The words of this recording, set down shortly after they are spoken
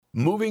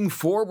Moving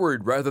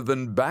forward rather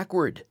than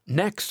backward.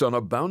 Next on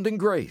Abounding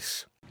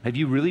Grace. Have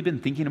you really been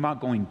thinking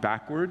about going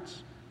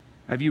backwards?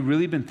 Have you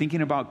really been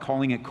thinking about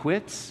calling it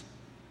quits?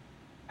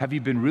 Have you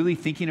been really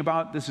thinking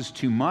about, this is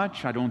too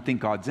much, I don't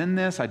think God's in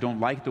this, I don't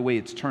like the way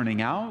it's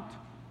turning out?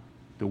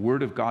 The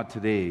word of God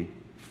today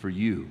for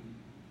you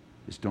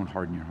is don't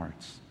harden your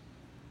hearts.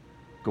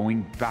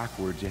 Going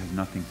backwards, it has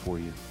nothing for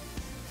you.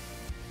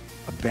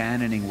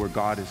 Abandoning where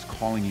God is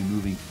calling you,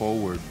 moving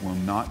forward, will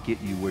not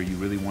get you where you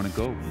really want to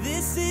go.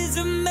 This is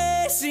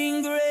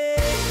amazing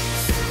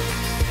grace.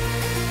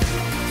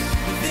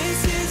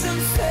 This is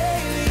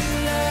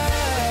unfailing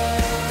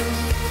love.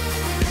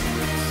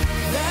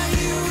 That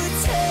you would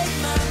take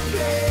my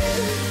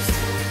place.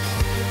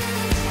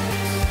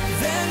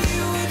 That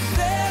you would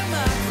bear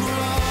my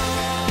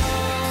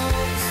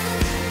cross.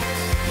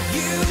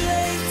 You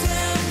laid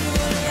down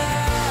your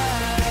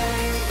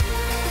life.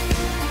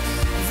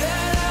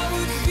 That I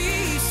would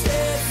be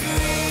set free.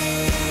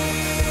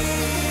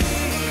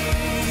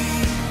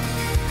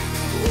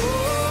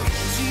 Oh,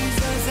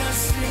 Jesus, I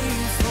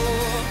sing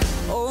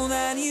for all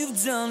that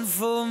you've done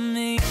for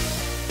me.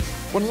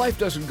 When life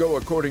doesn't go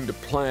according to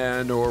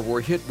plan, or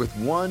we're hit with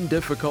one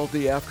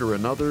difficulty after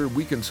another,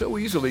 we can so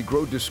easily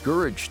grow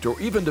discouraged or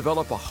even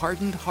develop a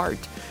hardened heart.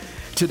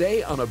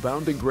 Today on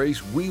Abounding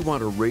Grace, we want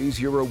to raise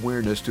your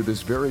awareness to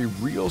this very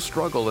real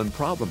struggle and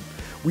problem.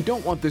 We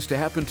don't want this to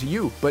happen to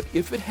you, but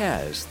if it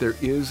has, there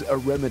is a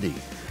remedy.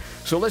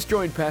 So let's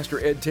join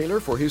Pastor Ed Taylor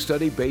for his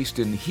study based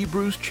in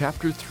Hebrews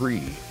chapter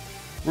 3.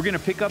 We're going to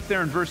pick up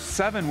there in verse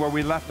 7 where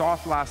we left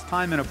off last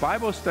time in a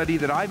Bible study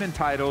that I've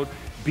entitled,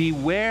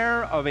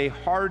 Beware of a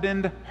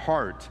Hardened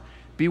Heart.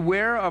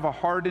 Beware of a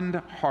hardened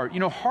heart. You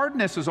know,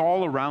 hardness is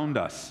all around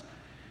us.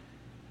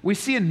 We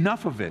see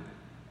enough of it.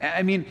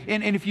 I mean,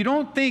 and if you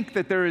don't think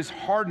that there is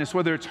hardness,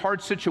 whether it's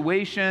hard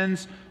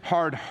situations,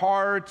 hard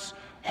hearts,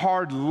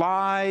 hard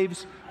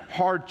lives,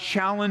 hard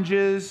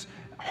challenges,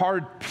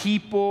 hard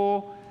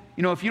people,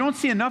 you know, if you don't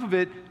see enough of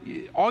it,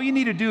 all you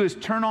need to do is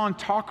turn on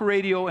talk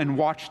radio and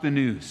watch the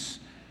news.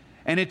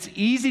 And it's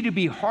easy to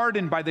be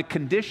hardened by the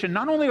condition,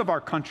 not only of our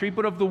country,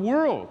 but of the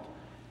world.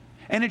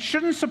 And it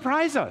shouldn't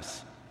surprise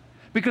us,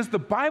 because the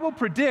Bible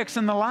predicts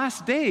in the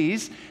last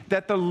days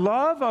that the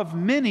love of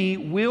many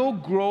will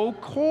grow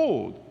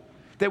cold,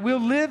 that we'll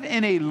live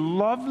in a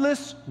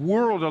loveless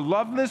world, a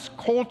loveless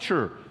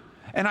culture.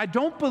 And I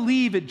don't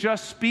believe it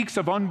just speaks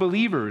of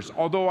unbelievers,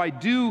 although I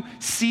do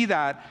see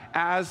that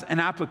as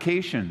an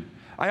application.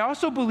 I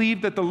also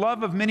believe that the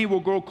love of many will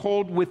grow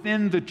cold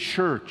within the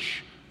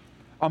church,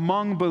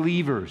 among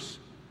believers.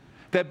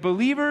 That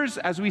believers,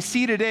 as we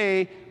see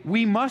today,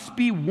 we must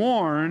be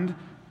warned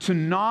to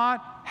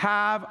not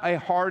have a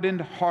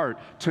hardened heart,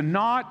 to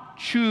not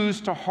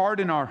choose to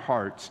harden our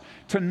hearts,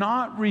 to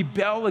not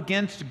rebel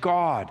against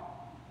God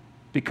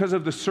because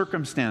of the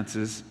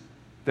circumstances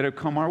that have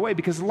come our way.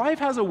 Because life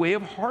has a way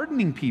of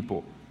hardening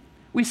people.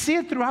 We see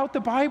it throughout the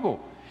Bible.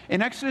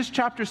 In Exodus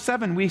chapter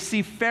 7, we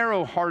see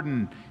Pharaoh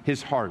harden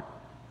his heart.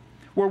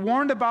 We're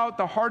warned about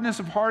the hardness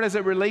of heart as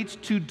it relates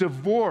to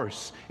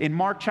divorce in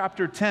Mark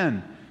chapter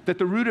 10, that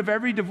the root of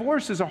every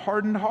divorce is a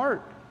hardened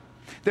heart.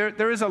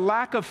 There is a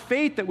lack of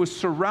faith that was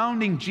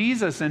surrounding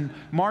Jesus in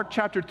Mark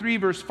chapter 3,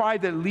 verse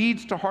 5, that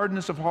leads to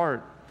hardness of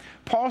heart.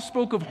 Paul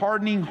spoke of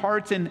hardening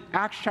hearts in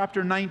Acts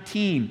chapter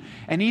 19,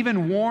 and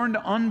even warned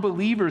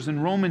unbelievers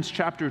in Romans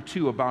chapter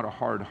 2 about a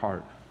hard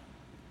heart.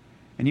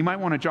 And you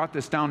might want to jot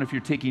this down if you're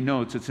taking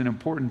notes. It's an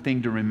important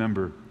thing to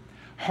remember.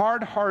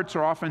 Hard hearts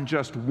are often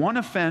just one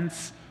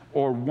offense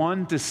or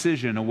one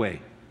decision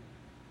away.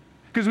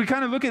 Because we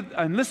kind of look at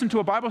and listen to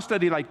a Bible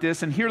study like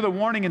this and hear the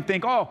warning and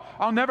think, oh,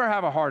 I'll never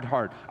have a hard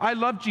heart. I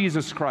love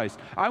Jesus Christ.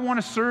 I want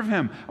to serve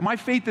him. My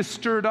faith is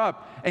stirred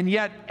up. And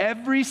yet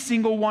every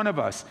single one of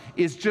us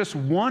is just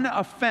one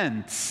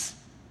offense.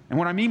 And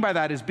what I mean by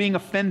that is being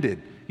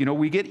offended. You know,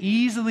 we get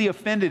easily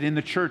offended in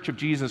the church of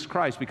Jesus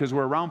Christ because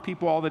we're around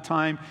people all the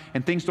time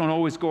and things don't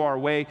always go our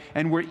way.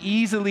 And we're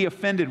easily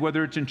offended,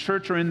 whether it's in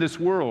church or in this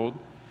world.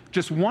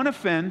 Just one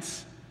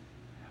offense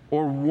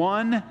or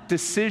one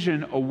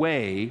decision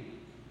away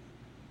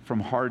from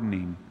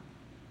hardening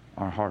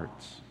our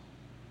hearts.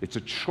 It's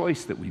a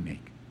choice that we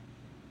make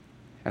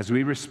as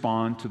we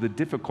respond to the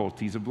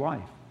difficulties of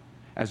life,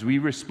 as we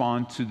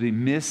respond to the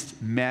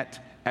mismet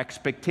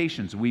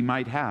expectations we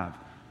might have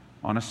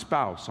on a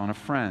spouse, on a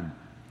friend,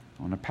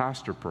 on a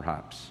pastor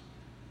perhaps.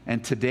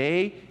 And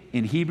today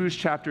in Hebrews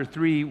chapter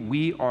 3,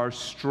 we are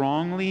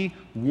strongly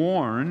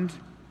warned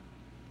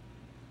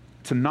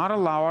to not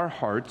allow our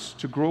hearts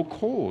to grow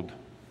cold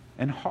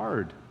and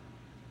hard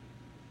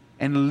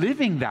and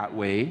living that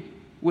way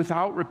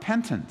without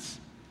repentance.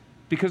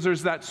 Because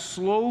there's that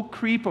slow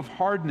creep of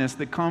hardness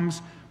that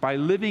comes by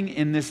living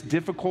in this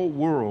difficult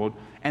world,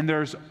 and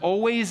there's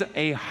always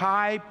a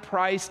high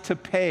price to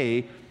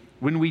pay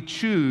when we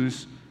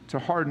choose to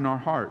harden our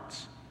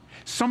hearts.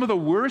 Some of the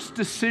worst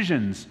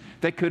decisions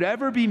that could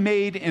ever be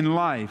made in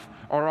life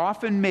are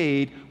often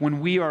made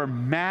when we are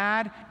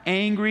mad,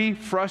 angry,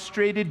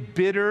 frustrated,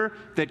 bitter,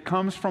 that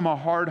comes from a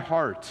hard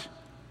heart.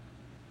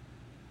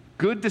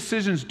 Good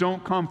decisions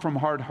don't come from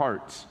hard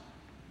hearts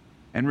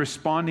and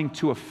responding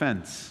to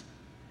offense.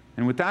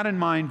 And with that in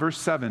mind, verse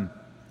 7,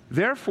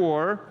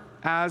 therefore,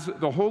 as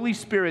the Holy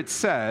Spirit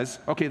says,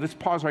 okay, let's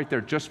pause right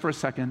there just for a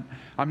second.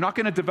 I'm not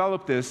going to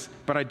develop this,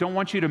 but I don't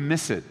want you to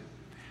miss it.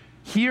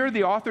 Here,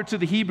 the author to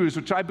the Hebrews,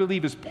 which I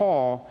believe is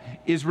Paul,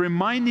 is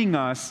reminding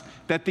us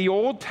that the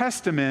Old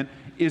Testament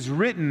is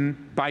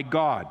written by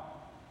God.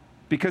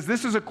 Because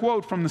this is a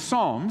quote from the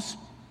Psalms,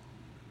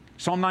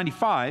 Psalm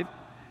 95,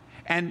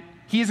 and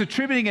he is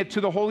attributing it to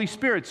the Holy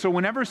Spirit. So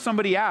whenever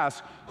somebody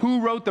asks,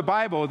 who wrote the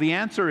Bible, the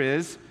answer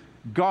is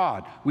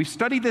God. We've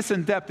studied this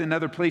in depth in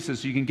other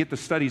places, so you can get the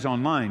studies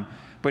online.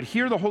 But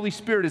here the Holy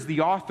Spirit is the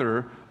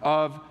author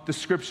of the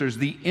Scriptures,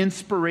 the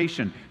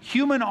inspiration.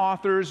 Human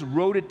authors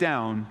wrote it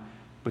down,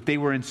 but they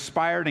were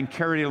inspired and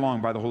carried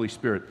along by the Holy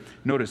Spirit.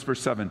 Notice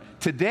verse 7.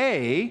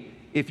 Today,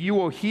 if you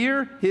will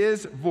hear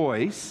his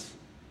voice,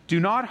 do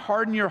not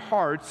harden your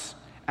hearts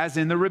as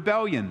in the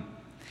rebellion,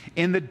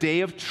 in the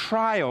day of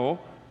trial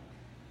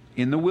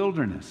in the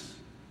wilderness,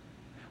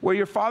 where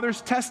your fathers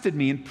tested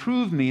me and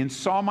proved me and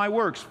saw my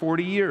works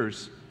 40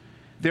 years.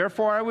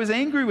 Therefore I was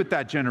angry with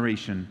that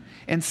generation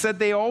and said,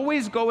 they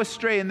always go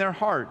astray in their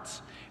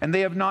hearts, and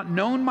they have not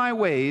known my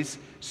ways.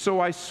 So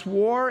I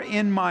swore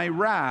in my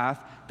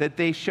wrath that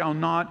they shall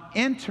not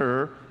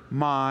enter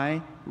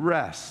my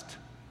rest.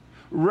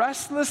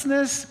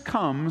 Restlessness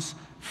comes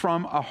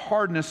from a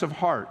hardness of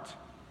heart.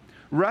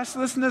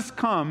 Restlessness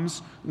comes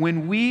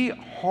when we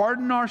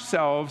harden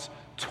ourselves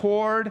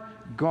toward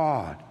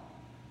God.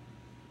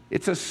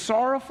 It's a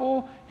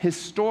sorrowful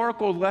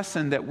historical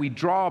lesson that we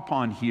draw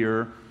upon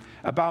here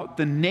about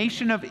the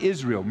nation of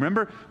Israel.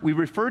 Remember, we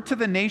refer to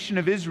the nation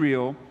of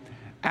Israel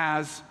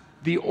as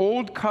the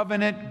Old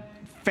Covenant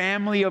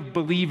family of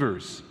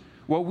believers.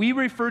 What we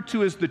refer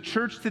to as the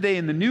church today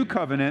in the New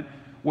Covenant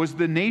was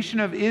the nation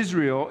of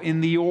Israel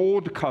in the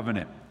Old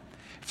Covenant.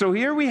 So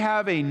here we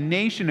have a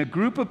nation, a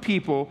group of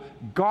people,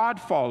 God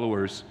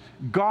followers,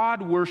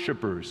 God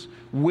worshipers,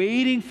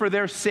 waiting for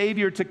their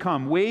Savior to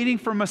come, waiting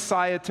for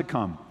Messiah to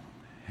come.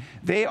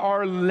 They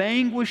are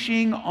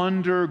languishing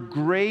under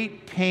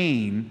great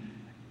pain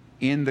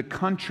in the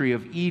country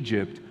of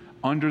Egypt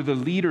under the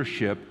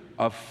leadership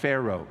of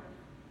Pharaoh.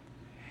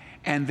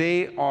 And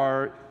they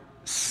are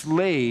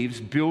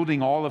slaves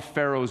building all of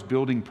Pharaoh's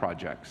building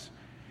projects.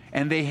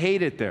 And they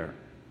hate it there.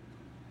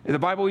 The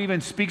Bible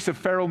even speaks of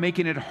Pharaoh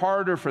making it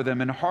harder for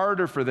them and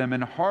harder for them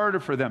and harder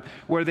for them,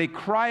 where they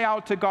cry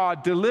out to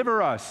God,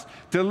 deliver us,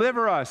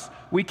 deliver us.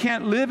 We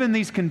can't live in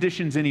these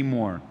conditions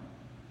anymore.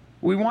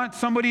 We want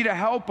somebody to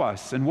help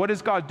us. And what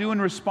does God do in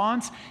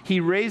response?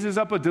 He raises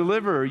up a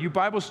deliverer. You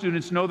Bible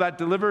students know that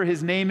deliverer.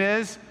 His name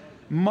is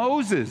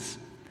Moses.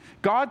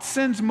 God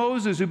sends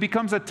Moses, who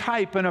becomes a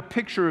type and a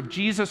picture of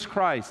Jesus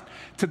Christ,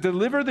 to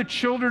deliver the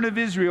children of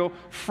Israel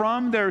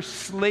from their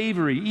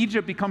slavery.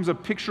 Egypt becomes a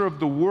picture of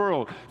the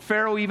world.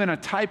 Pharaoh even a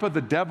type of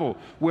the devil,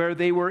 where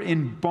they were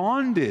in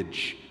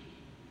bondage,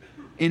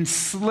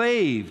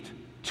 enslaved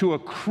to a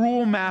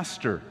cruel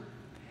master.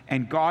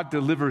 And God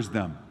delivers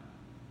them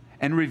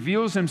and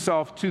reveals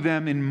himself to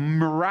them in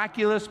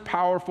miraculous,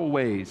 powerful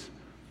ways.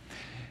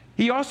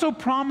 He also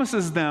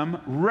promises them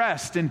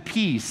rest and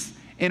peace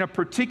in a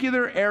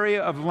particular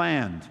area of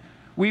land.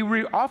 We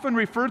often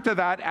refer to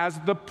that as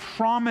the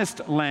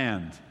promised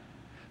land.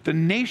 The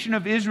nation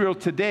of Israel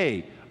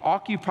today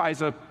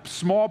occupies a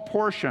small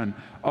portion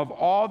of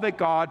all that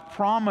God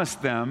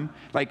promised them.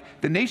 Like,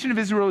 the nation of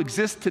Israel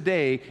exists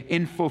today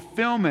in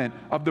fulfillment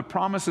of the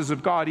promises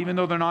of God. Even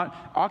though they're not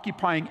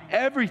occupying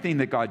everything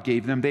that God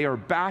gave them, they are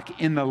back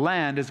in the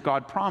land as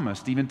God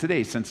promised, even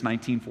today, since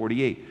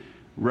 1948,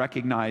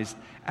 recognized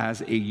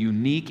as a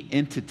unique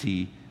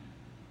entity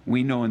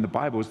we know in the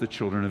Bible as the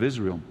children of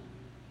Israel.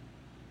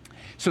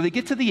 So they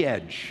get to the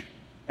edge,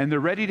 and they're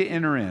ready to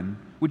enter in.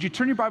 Would you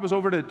turn your Bibles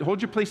over to,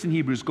 hold your place in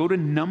Hebrews, go to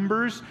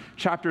Numbers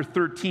chapter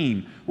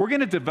 13. We're going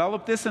to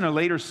develop this in a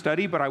later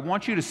study, but I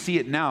want you to see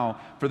it now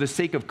for the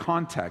sake of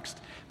context,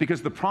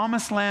 because the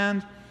promised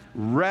land,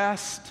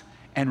 rest,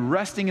 and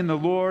resting in the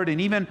Lord, and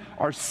even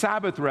our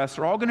Sabbath rest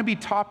are all going to be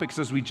topics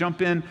as we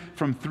jump in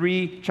from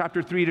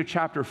chapter 3 to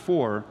chapter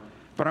 4.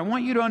 But I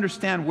want you to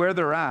understand where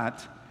they're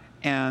at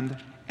and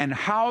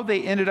how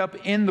they ended up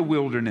in the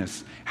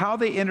wilderness, how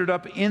they ended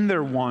up in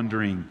their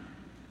wandering.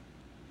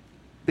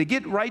 They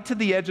get right to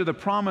the edge of the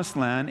promised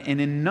land, and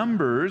in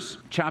Numbers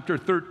chapter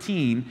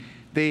 13,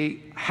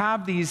 they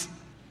have these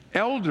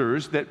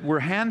elders that were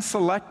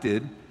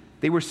hand-selected.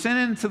 They were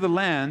sent into the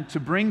land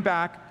to bring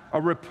back a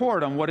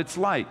report on what it's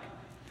like.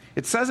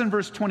 It says in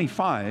verse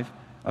 25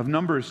 of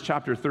Numbers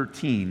chapter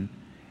 13,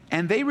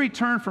 and they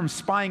returned from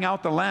spying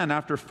out the land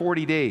after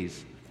 40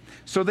 days.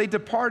 So they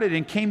departed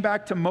and came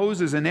back to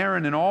Moses and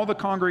Aaron and all the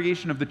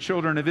congregation of the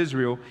children of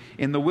Israel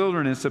in the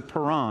wilderness of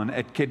Paran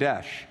at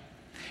Kadesh.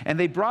 And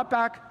they brought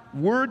back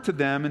word to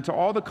them and to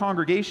all the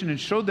congregation and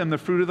showed them the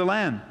fruit of the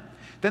land.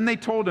 Then they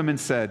told him and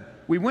said,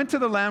 we went to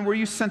the land where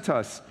you sent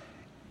us.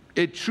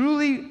 It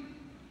truly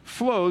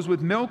flows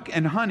with milk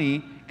and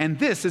honey, and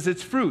this is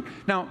its fruit.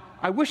 Now,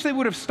 I wish they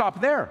would have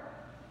stopped there.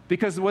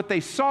 because what they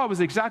saw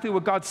was exactly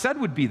what God said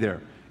would be there.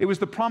 It was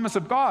the promise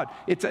of God.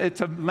 It's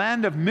a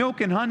land of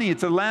milk and honey.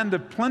 It's a land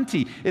of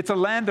plenty. It's a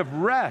land of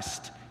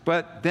rest.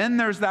 But then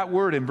there's that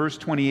word in verse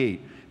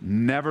 28,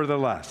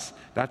 nevertheless.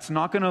 That's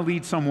not going to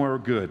lead somewhere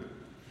good.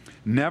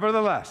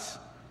 Nevertheless,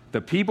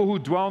 the people who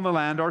dwell in the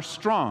land are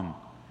strong.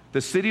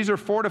 The cities are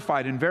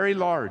fortified and very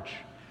large.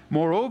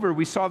 Moreover,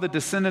 we saw the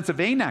descendants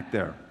of Anak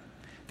there.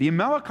 The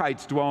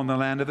Amalekites dwell in the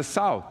land of the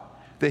south.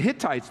 The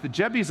Hittites, the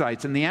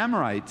Jebusites, and the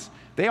Amorites,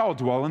 they all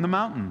dwell in the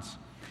mountains.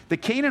 The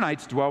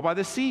Canaanites dwell by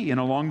the sea and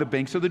along the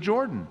banks of the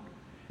Jordan.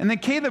 And then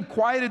Caleb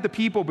quieted the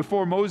people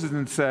before Moses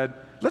and said,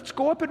 let's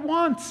go up at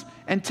once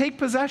and take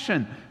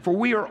possession, for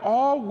we are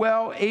all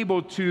well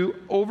able to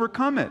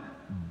overcome it.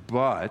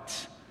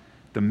 But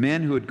the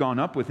men who had gone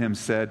up with him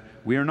said,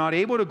 we are not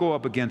able to go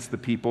up against the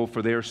people,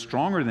 for they are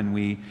stronger than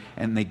we.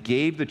 And they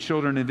gave the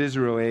children of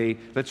Israel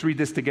let's read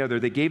this together.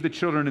 They gave the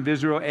children of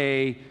Israel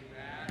a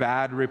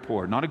bad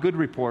report. Not a good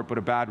report, but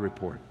a bad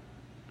report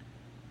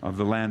of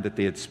the land that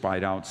they had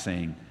spied out,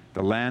 saying,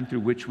 the land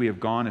through which we have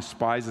gone as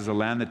spies is a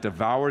land that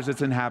devours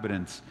its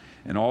inhabitants,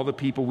 and all the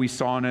people we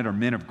saw in it are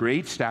men of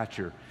great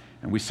stature.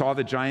 And we saw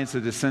the giants, the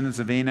descendants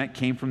of Anak,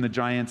 came from the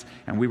giants,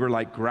 and we were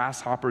like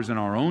grasshoppers in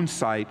our own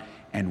sight,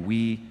 and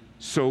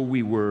so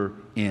we were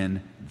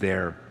in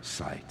their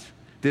sight.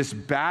 This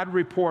bad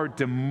report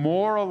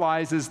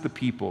demoralizes the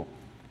people.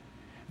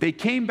 They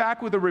came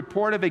back with a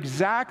report of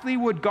exactly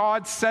what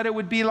God said it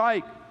would be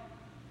like.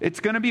 It's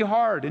going to be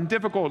hard and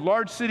difficult.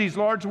 Large cities,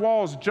 large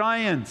walls,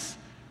 giants.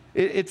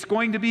 It's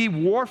going to be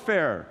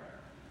warfare.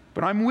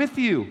 But I'm with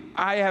you.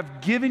 I have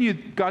given you,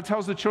 God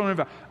tells the children of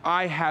Israel,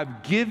 I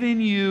have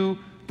given you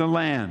the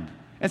land.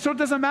 And so it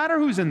doesn't matter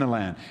who's in the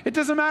land. It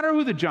doesn't matter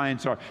who the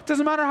giants are. It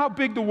doesn't matter how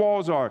big the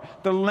walls are.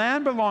 The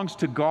land belongs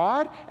to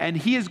God, and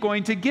He is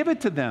going to give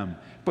it to them.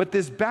 But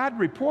this bad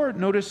report,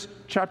 notice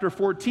chapter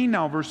 14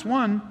 now, verse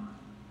 1.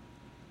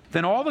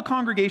 Then all the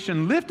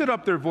congregation lifted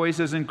up their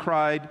voices and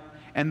cried,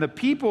 and the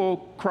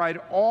people cried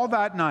all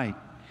that night.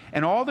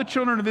 And all the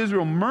children of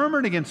Israel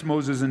murmured against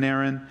Moses and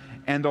Aaron,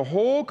 and the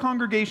whole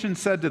congregation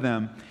said to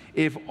them,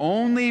 if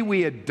only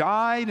we had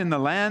died in the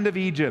land of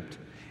Egypt,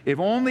 if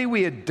only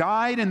we had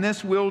died in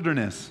this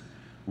wilderness.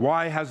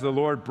 Why has the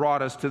Lord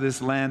brought us to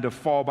this land to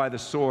fall by the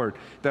sword,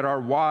 that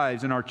our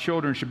wives and our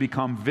children should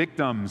become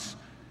victims?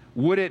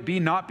 Would it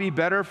not be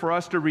better for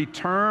us to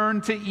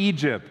return to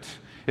Egypt?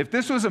 If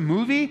this was a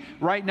movie,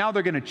 right now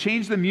they're going to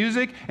change the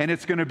music and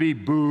it's going to be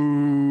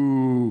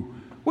boo.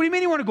 What do you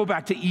mean you want to go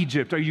back to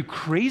Egypt? Are you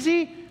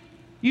crazy?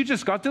 You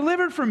just got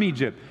delivered from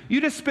Egypt.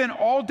 You just spent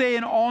all day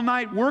and all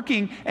night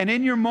working, and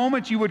in your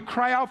moments you would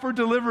cry out for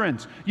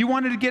deliverance. You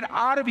wanted to get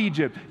out of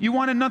Egypt. You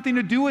wanted nothing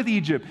to do with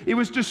Egypt. It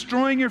was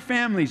destroying your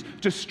families,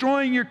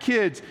 destroying your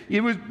kids.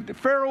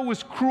 Pharaoh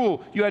was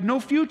cruel. You had no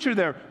future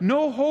there,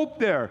 no hope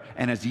there.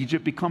 And as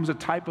Egypt becomes a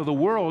type of the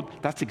world,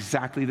 that's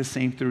exactly the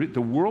same theory.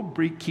 The world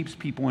keeps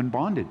people in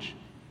bondage.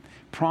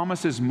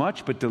 Promises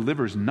much, but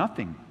delivers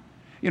nothing.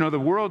 You know, the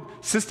world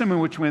system in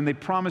which when they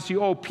promise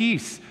you,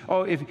 peace.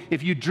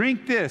 If you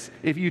drink this,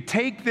 if you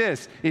take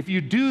this, if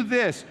you do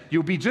this,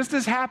 you'll be just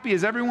as happy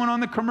as everyone on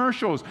the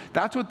commercials.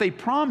 That's what they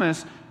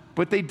promise,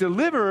 but they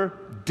deliver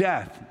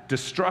death,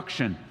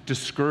 destruction,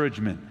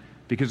 discouragement,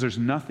 because there's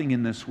nothing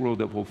in this world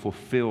that will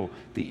fulfill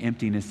the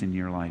emptiness in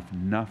your life.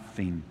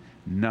 Nothing.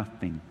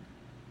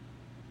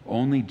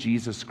 Only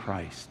Jesus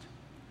Christ,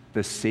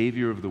 the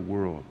Savior of the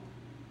world,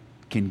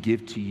 can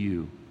give to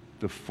you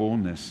the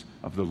fullness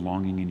of the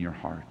longing in your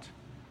heart.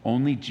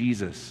 Only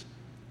Jesus,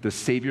 the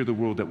Savior of the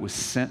world that was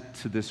sent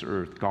to this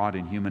earth, God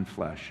in human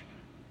flesh,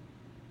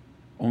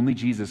 only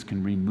Jesus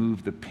can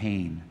remove the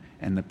pain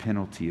and the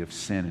penalty of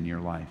sin in your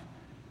life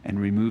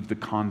and remove the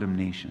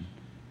condemnation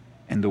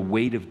and the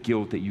weight of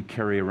guilt that you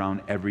carry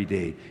around every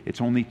day.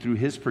 It's only through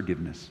His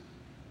forgiveness.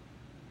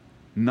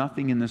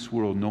 Nothing in this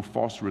world, no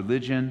false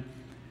religion,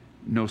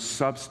 no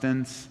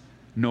substance,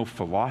 no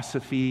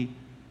philosophy,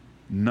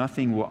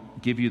 nothing will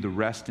give you the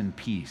rest and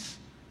peace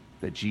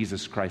that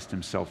Jesus Christ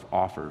Himself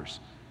offers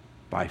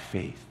by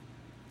faith.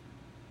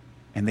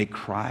 And they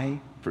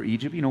cry for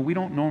Egypt. You know, we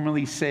don't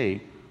normally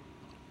say,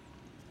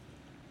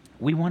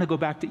 we want to go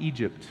back to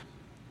Egypt.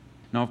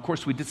 Now, of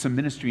course, we did some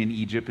ministry in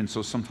Egypt, and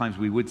so sometimes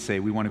we would say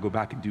we want to go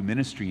back and do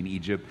ministry in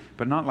Egypt,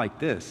 but not like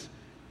this.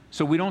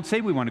 So we don't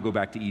say we want to go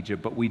back to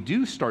Egypt, but we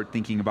do start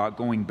thinking about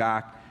going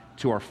back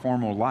to our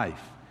former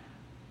life.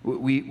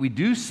 We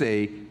do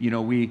say,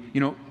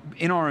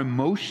 in our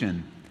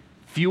emotion,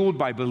 fueled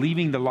by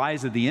believing the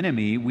lies of the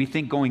enemy, we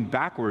think going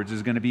backwards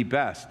is going to be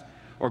best,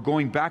 or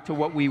going back to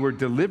what we were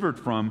delivered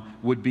from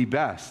would be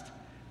best.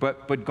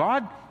 But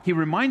God, He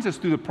reminds us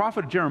through the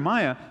prophet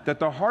Jeremiah that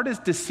the heart is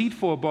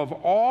deceitful above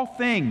all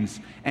things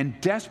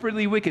and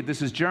desperately wicked.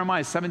 This is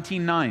Jeremiah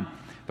 17:9.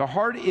 The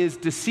heart is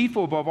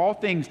deceitful above all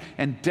things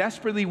and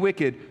desperately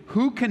wicked.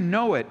 Who can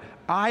know it?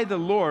 I, the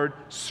Lord,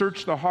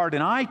 search the heart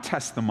and I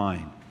test the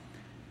mind.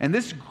 And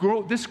this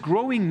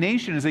growing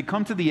nation, as they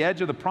come to the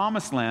edge of the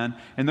promised land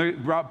and they're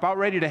about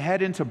ready to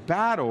head into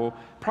battle,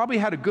 probably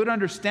had a good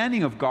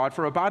understanding of God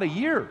for about a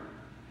year.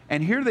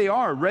 And here they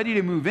are, ready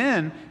to move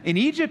in. In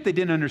Egypt, they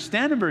didn't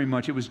understand him very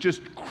much. It was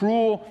just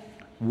cruel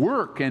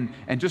work and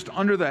just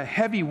under the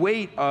heavy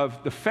weight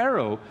of the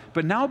Pharaoh.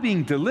 But now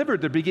being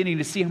delivered, they're beginning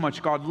to see how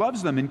much God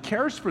loves them and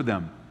cares for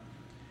them.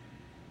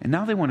 And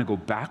now they want to go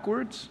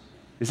backwards.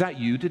 Is that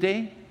you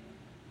today?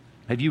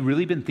 Have you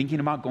really been thinking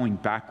about going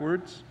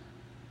backwards?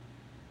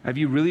 Have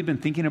you really been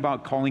thinking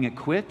about calling it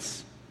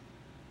quits?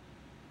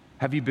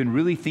 Have you been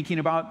really thinking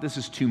about, this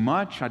is too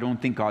much, I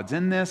don't think God's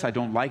in this, I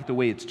don't like the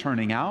way it's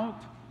turning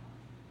out?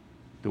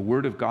 The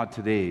word of God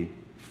today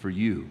for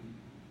you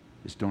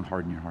is don't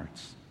harden your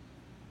hearts.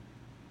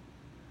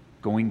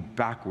 Going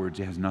backwards,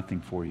 it has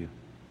nothing for you.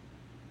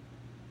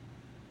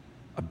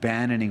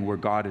 Abandoning where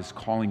God is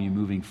calling you,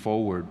 moving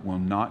forward, will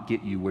not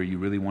get you where you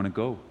really want to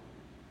go.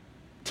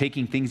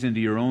 Taking things into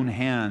your own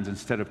hands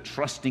instead of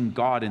trusting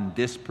God in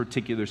this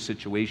particular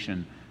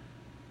situation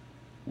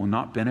will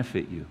not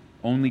benefit you.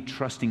 Only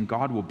trusting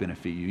God will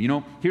benefit you. You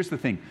know, here's the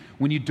thing.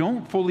 When you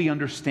don't fully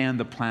understand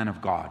the plan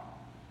of God,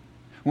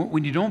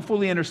 when you don't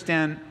fully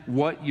understand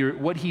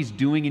what He's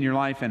doing in your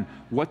life and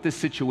what the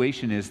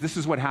situation is, this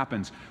is what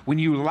happens. When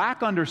you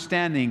lack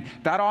understanding,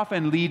 that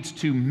often leads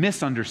to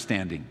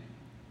misunderstanding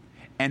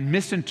and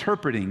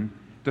misinterpreting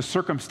the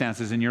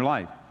circumstances in your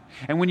life.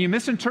 And when you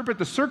misinterpret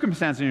the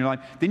circumstances in your life,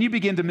 then you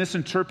begin to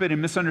misinterpret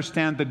and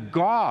misunderstand the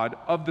God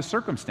of the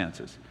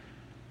circumstances.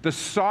 The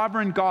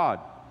sovereign God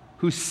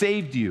who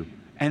saved you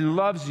and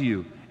loves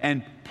you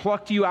and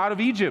plucked you out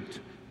of Egypt,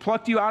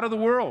 plucked you out of the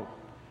world.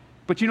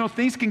 But you know,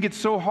 things can get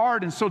so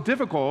hard and so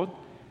difficult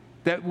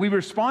that we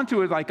respond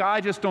to it like,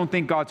 I just don't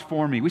think God's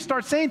for me. We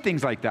start saying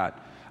things like that.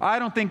 I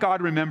don't think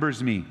God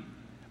remembers me.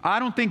 I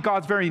don't think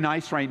God's very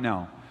nice right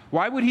now.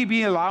 Why would He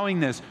be allowing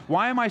this?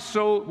 Why am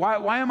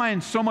I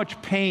in so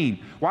much pain?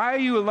 Why are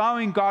you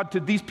allowing God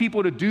these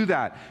people to do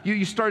that?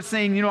 You start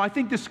saying, you know, I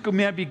think this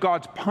might be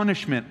God's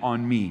punishment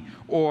on me.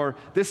 Or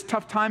this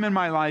tough time in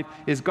my life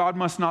is God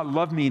must not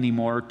love me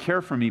anymore or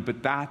care for me.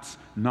 But that's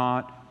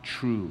not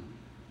true.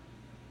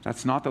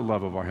 That's not the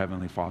love of our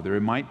Heavenly Father.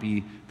 It might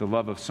be the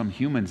love of some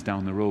humans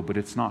down the road, but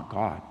it's not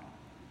God.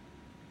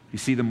 You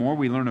see, the more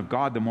we learn of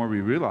God, the more we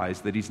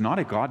realize that He's not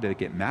a God to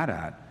get mad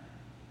at.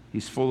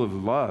 He's full of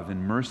love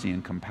and mercy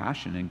and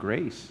compassion and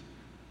grace.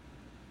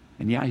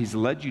 And yeah, He's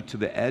led you to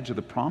the edge of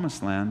the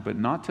promised land, but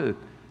not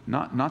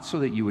so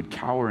that you would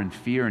cower in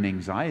fear and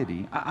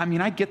anxiety. I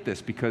mean, I get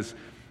this because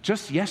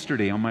just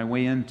yesterday on my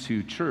way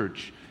into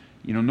church,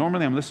 you know,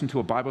 normally I'm listening to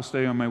a Bible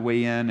study on my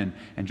way in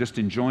and just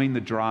enjoying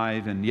the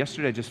drive. And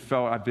yesterday I just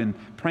felt, I've been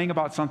praying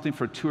about something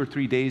for 2 or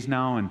 3 days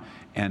now.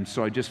 And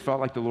so I just felt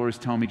like the Lord was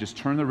telling me, just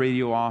turn the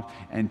radio off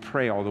and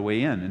pray all the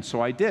way in. And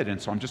so I did. And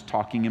so I'm just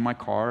talking in my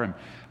car. And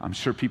I'm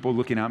sure people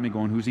looking at me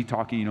going, who's he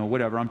talking? You know,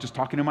 whatever. I'm just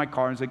talking in my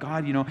car and say,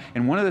 God, you know,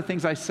 and one of the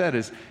things I said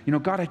is, you know,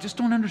 God, I just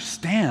don't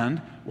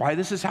understand why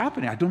this is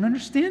happening. I don't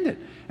understand it.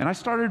 And I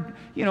started,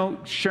 you know,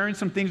 sharing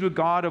some things with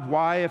God of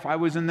why if I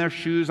was in their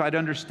shoes, I'd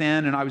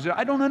understand. And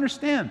I don't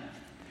understand.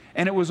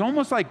 And it was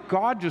almost like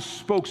God just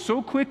spoke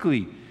so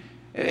quickly.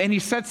 And He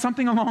said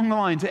something along the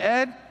lines,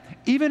 Ed,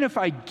 even if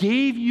I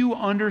gave you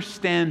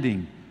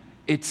understanding,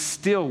 it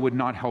still would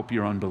not help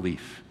your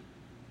unbelief.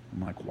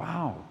 I'm like,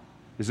 wow.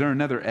 Is there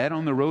another Ed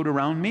on the road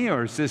around me,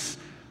 or is this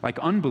like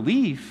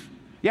unbelief?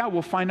 Yeah,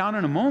 we'll find out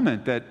in a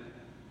moment that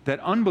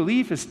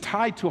unbelief is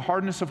tied to a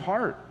hardness of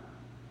heart.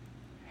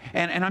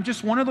 And I'm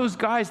just one of those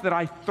guys that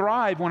I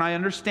thrive when I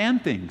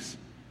understand things.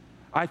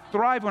 I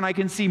thrive when I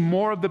can see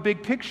more of the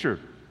big picture.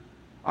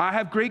 I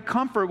have great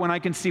comfort when I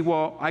can see,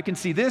 well, I can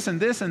see this and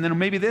then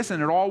maybe this,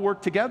 and it all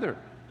work together.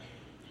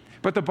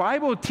 But the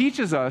Bible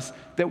teaches us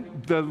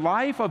that the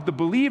life of the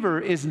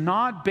believer is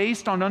not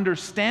based on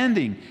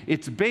understanding.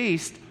 It's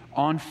based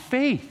on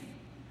faith.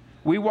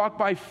 We walk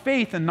by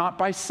faith and not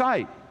by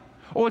sight.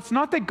 Oh, it's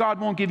not that God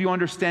won't give you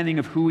understanding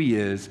of who He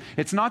is.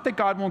 It's not that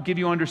God won't give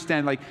you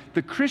understanding. Like,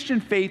 the Christian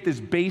faith is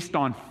based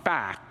on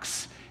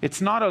facts.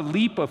 It's not a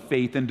leap of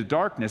faith into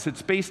darkness.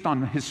 It's based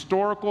on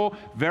historical,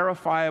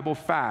 verifiable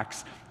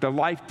facts, the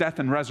life, death,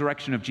 and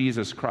resurrection of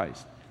Jesus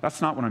Christ.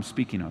 That's not what I'm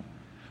speaking of.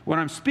 What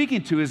I'm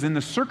speaking to is in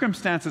the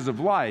circumstances of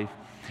life,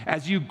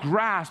 as you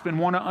grasp and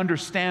want to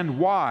understand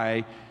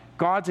why,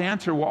 God's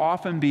answer will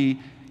often be,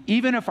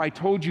 even if I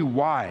told you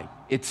why,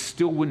 it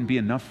still wouldn't be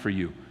enough for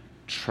you.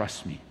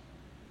 Trust me.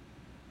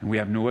 And we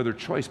have no other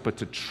choice but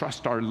to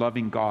trust our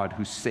loving God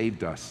who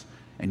saved us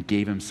and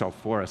gave Himself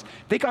for us.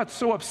 They got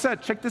so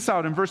upset. Check this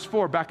out in verse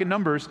 4, back in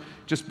Numbers,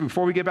 just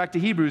before we get back to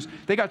Hebrews.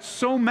 They got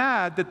so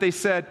mad that they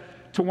said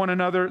to one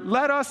another,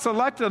 let us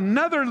select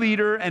another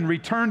leader and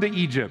return to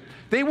Egypt.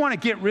 They want to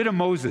get rid of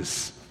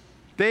Moses.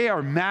 They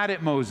are mad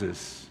at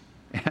Moses.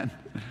 And,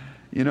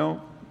 you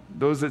know,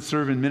 those that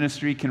serve in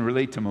ministry can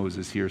relate to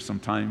Moses here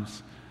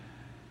sometimes,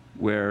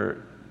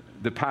 where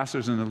the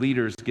pastors and the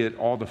leaders get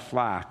all the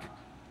flack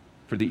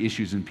for the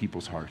issues in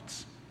people's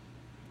hearts.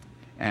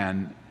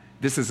 And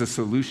this is a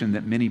solution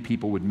that many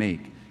people would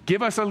make.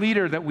 Give us a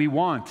leader that we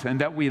want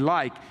and that we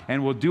like,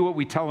 and we'll do what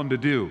we tell him to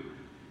do.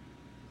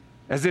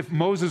 As if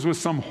Moses was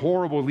some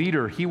horrible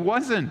leader. He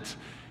wasn't.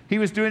 He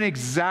was doing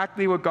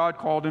exactly what God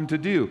called him to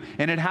do.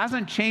 And it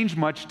hasn't changed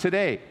much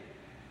today.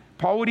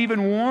 Paul would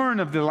even warn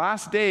of the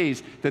last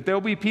days that there'll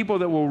be people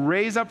that will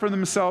raise up for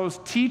themselves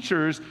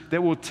teachers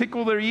that will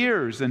tickle their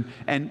ears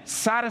and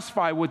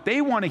satisfy what they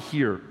want to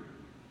hear.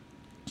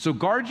 So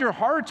guard your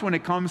hearts when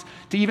it comes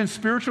to even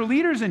spiritual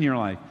leaders in your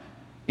life.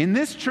 In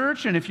this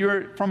church, and if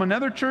you're from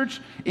another church,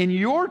 in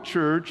your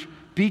church,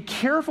 be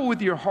careful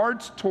with your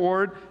hearts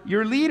toward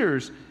your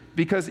leaders.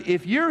 Because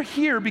if you're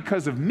here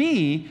because of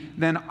me,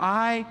 then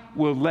I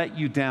will let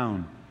you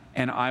down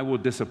and I will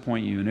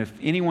disappoint you. And if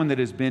anyone that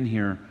has been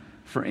here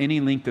for any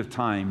length of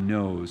time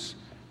knows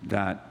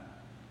that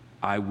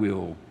I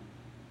will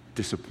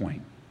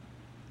disappoint.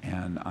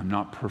 And I'm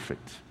not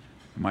perfect.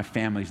 My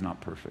family's not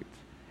perfect.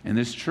 And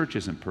this church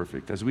isn't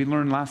perfect. As we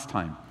learned last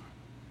time,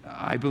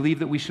 I believe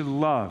that we should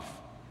love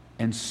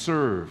and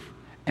serve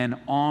and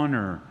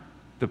honor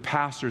the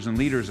pastors and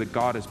leaders that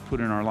God has put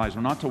in our lives.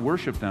 We're not to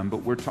worship them,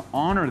 but we're to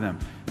honor them,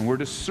 and we're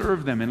to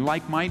serve them in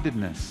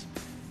like-mindedness.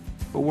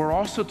 But we're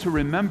also to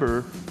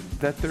remember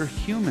that they're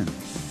human.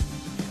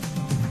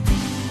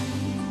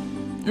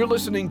 You're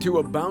listening to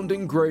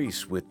Abounding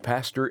Grace with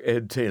Pastor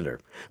Ed Taylor.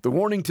 The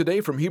warning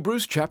today from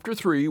Hebrews chapter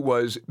 3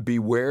 was,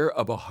 beware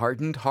of a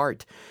hardened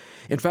heart.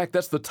 In fact,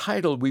 that's the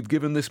title we've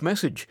given this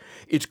message.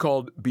 It's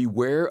called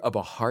Beware of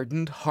a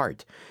Hardened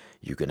Heart.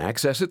 You can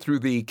access it through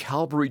the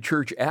Calvary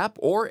Church app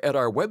or at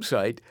our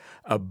website,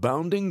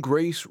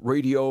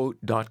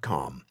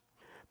 aboundinggraceradio.com.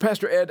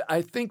 Pastor Ed,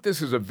 I think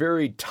this is a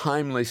very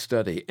timely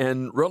study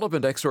and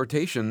relevant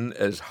exhortation,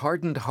 as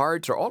hardened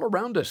hearts are all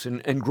around us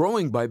and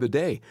growing by the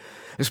day,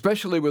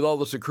 especially with all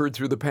that's occurred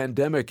through the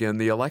pandemic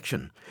and the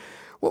election.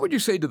 What would you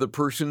say to the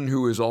person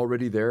who is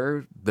already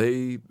there?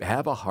 They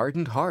have a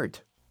hardened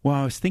heart. Well,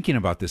 I was thinking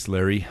about this,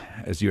 Larry,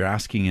 as you're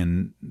asking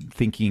and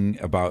thinking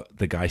about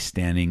the guy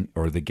standing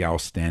or the gal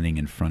standing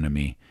in front of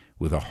me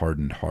with a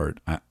hardened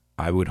heart.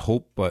 I would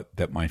hope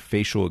that my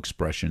facial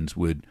expressions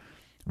would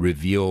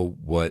reveal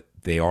what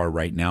they are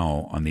right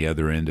now on the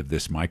other end of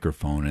this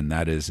microphone, and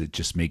that is, it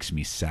just makes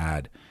me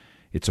sad.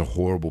 It's a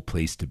horrible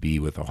place to be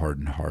with a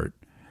hardened heart.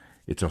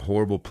 It's a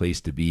horrible place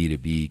to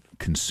be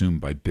consumed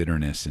by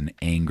bitterness and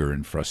anger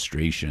and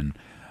frustration.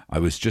 I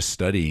was just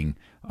studying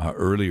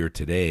earlier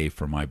today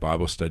for my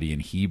Bible study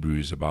in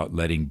Hebrews about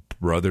letting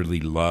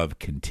brotherly love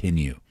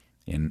continue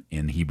in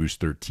Hebrews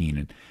 13.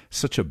 And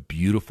such a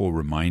beautiful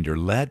reminder.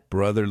 Let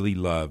brotherly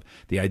love.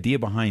 The idea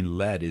behind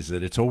let is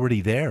that it's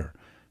already there.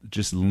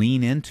 Just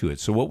lean into it.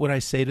 So what would I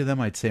say to them?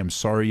 I'd say, I'm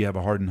sorry you have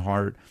a hardened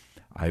heart.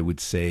 I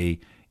would say,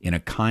 in a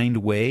kind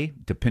way,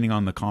 depending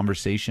on the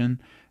conversation,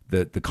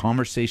 that the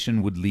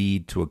conversation would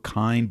lead to a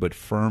kind but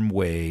firm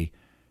way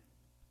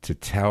to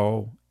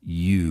tell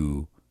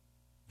you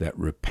that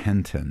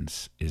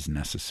repentance is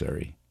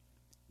necessary.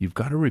 You've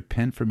got to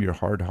repent from your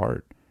hard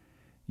heart.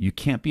 You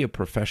can't be a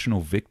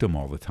professional victim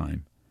all the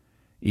time.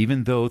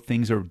 Even though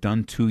things are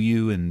done to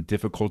you and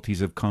difficulties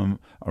have come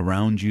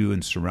around you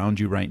and surround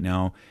you right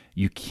now,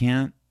 you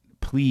can't,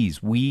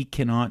 please, we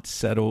cannot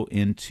settle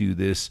into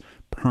this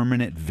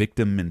permanent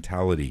victim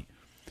mentality.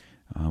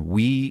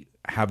 We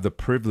have the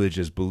privilege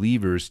as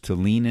believers to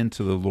lean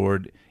into the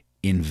Lord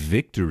in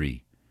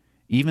victory,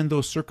 even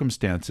though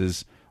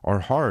circumstances are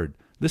hard.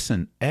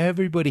 Listen,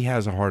 everybody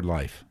has a hard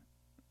life.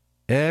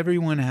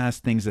 Everyone has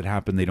things that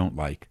happen they don't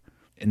like.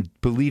 And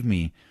believe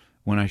me,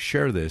 when I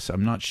share this,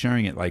 I'm not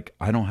sharing it like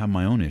I don't have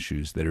my own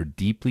issues that are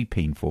deeply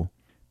painful,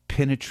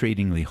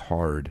 penetratingly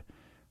hard,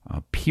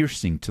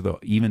 piercing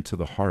even to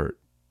the heart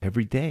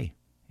every day.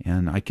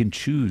 And I can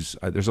choose.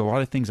 There's a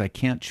lot of things I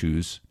can't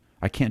choose.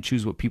 I can't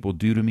choose what people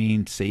do to me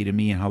and say to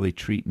me and how they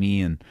treat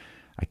me, and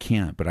I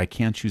can't. But I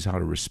can choose how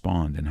to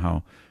respond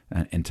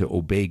and to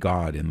obey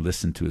God and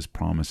listen to His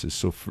promises.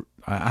 So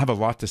I have a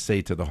lot to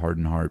say to the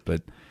hardened heart,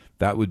 but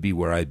that would be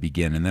where I'd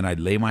begin. And then I'd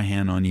lay my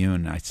hand on you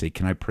and I'd say,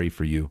 can I pray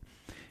for you?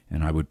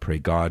 And I would pray,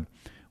 God,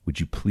 would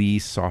you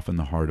please soften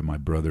the heart of my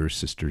brother or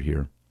sister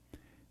here?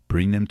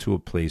 Bring them to a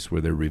place where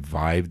they're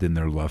revived in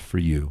their love for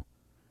you,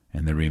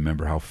 and they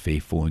remember how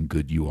faithful and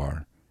good you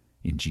are.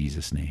 In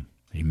Jesus' name,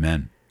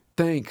 amen.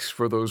 Thanks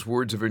for those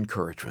words of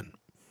encouragement.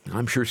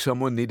 I'm sure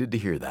someone needed to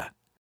hear that.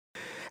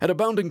 At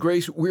Abounding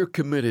Grace, we're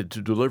committed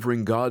to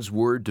delivering God's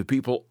Word to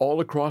people all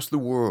across the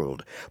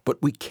world,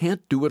 but we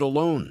can't do it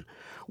alone.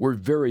 We're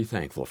very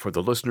thankful for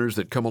the listeners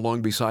that come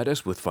along beside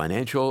us with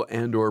financial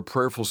and or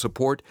prayerful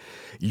support.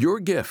 Your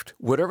gift,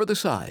 whatever the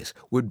size,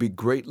 would be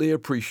greatly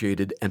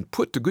appreciated and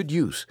put to good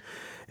use.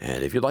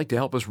 And if you'd like to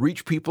help us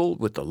reach people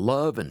with the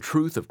love and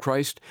truth of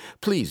Christ,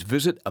 please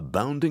visit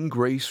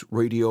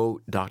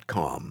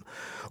aboundinggraceradio.com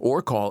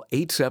or call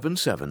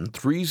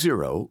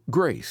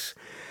 877-30-GRACE.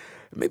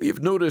 Maybe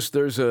you've noticed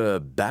there's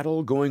a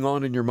battle going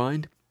on in your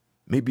mind.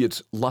 Maybe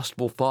it's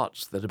lustful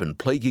thoughts that have been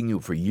plaguing you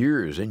for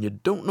years and you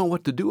don't know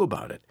what to do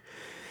about it.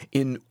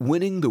 In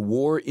Winning the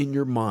War in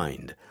Your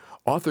Mind,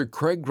 author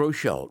Craig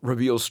Groeschel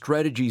reveals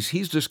strategies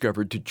he's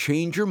discovered to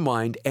change your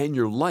mind and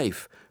your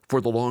life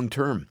for the long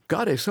term.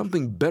 God has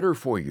something better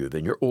for you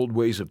than your old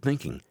ways of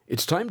thinking.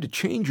 It's time to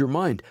change your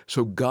mind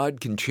so God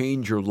can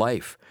change your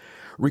life.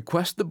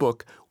 Request the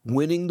book,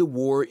 Winning the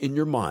War in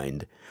Your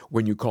Mind,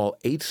 when you call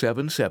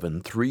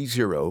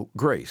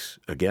 877-30-GRACE.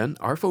 Again,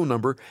 our phone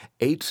number,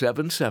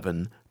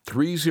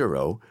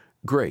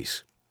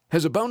 877-30-GRACE.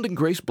 Has Abounding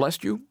Grace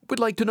blessed you? We'd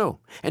like to know.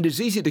 And it's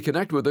easy to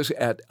connect with us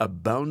at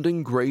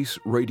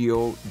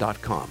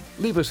aboundinggraceradio.com.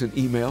 Leave us an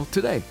email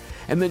today.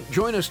 And then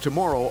join us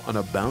tomorrow on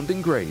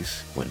Abounding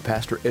Grace when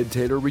Pastor Ed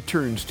Taylor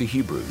returns to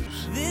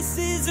Hebrews. This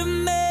is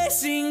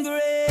amazing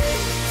grace.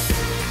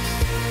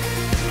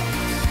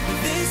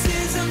 This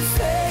is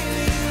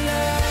unfailing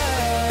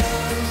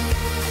love.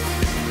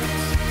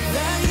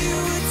 That you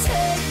would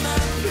take my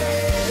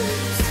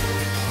place.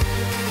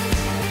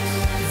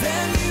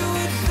 That you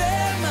would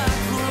bear my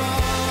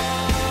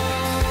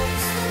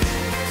cross.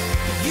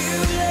 You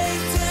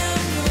laid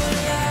down your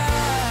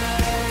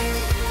life.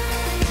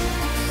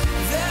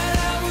 That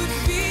I would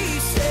be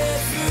set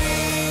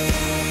free.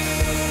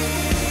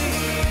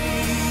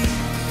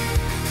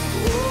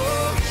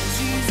 Oh,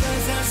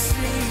 Jesus, I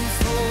sing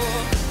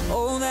for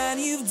all that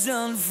you've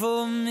done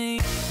for me.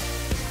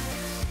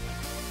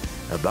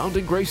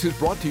 Abounding Grace is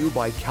brought to you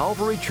by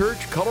Calvary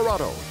Church,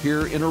 Colorado,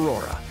 here in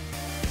Aurora.